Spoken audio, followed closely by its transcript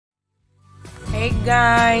Hey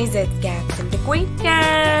guys, it's Captain the Quick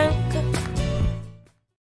Tank.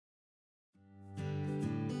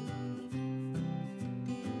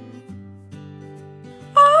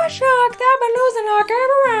 Oh shucks, I've been losing like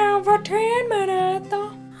every round for 10 minutes.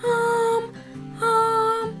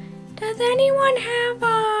 Does anyone have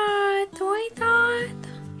a toy thought?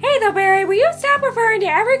 Hey there, Barry, will you stop referring to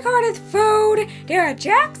every card as food? There are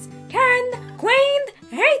jacks, tens, queens,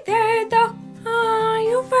 eights.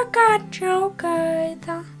 You forgot jokers.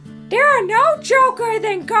 There are no jokers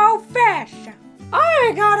in Goldfish.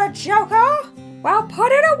 I got a joker. Well,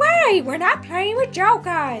 put it away. We're not playing with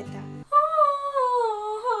jokers.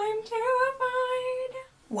 Oh, I'm terrified.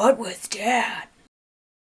 What was that?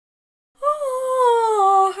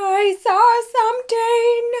 Oh, I saw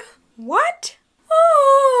something. What?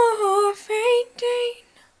 Oh, fainting.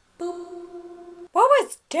 Boom. What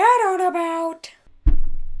was that all about?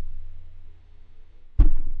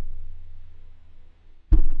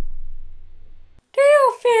 Do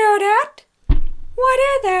you feel that? What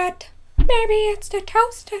is that? Maybe it's the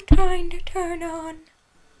toaster trying to turn on.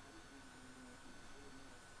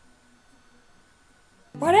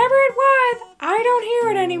 Whatever it was, I don't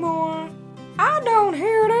hear it anymore. I don't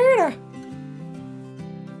hear it either.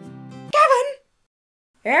 Kevin!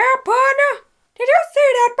 Yeah, partner? Did you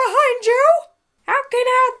see that behind you? How can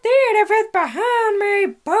I see it if it's behind me,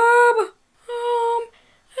 bub?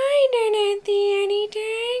 I didn't see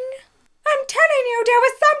anything. I'm telling you, there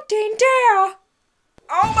was something there.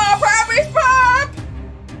 Oh, my baby's pop!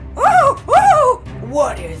 Oh!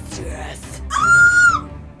 What is this?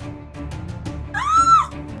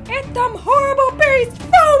 It's some horrible beast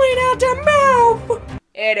foaming out your mouth!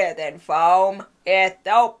 It isn't foam, it's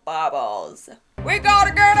soap bubbles. We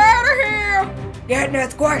gotta get out of here! Get in the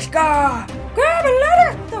squish car! Grab a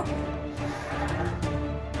ladder!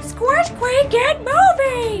 Squish Queen, get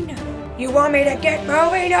moving! You want me to get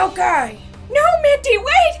moving? Okay. No, Minty,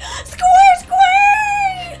 wait! Squish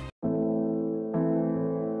Queen!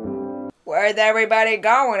 Where's everybody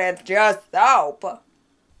going? It's just soap.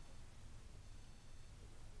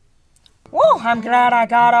 Well, I'm glad I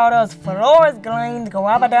got all those floors cleaned.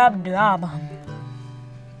 Go-abba-dub-dub.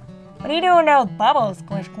 What are you doing those bubbles,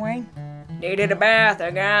 Squish Queen? Needed a bath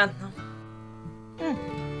again.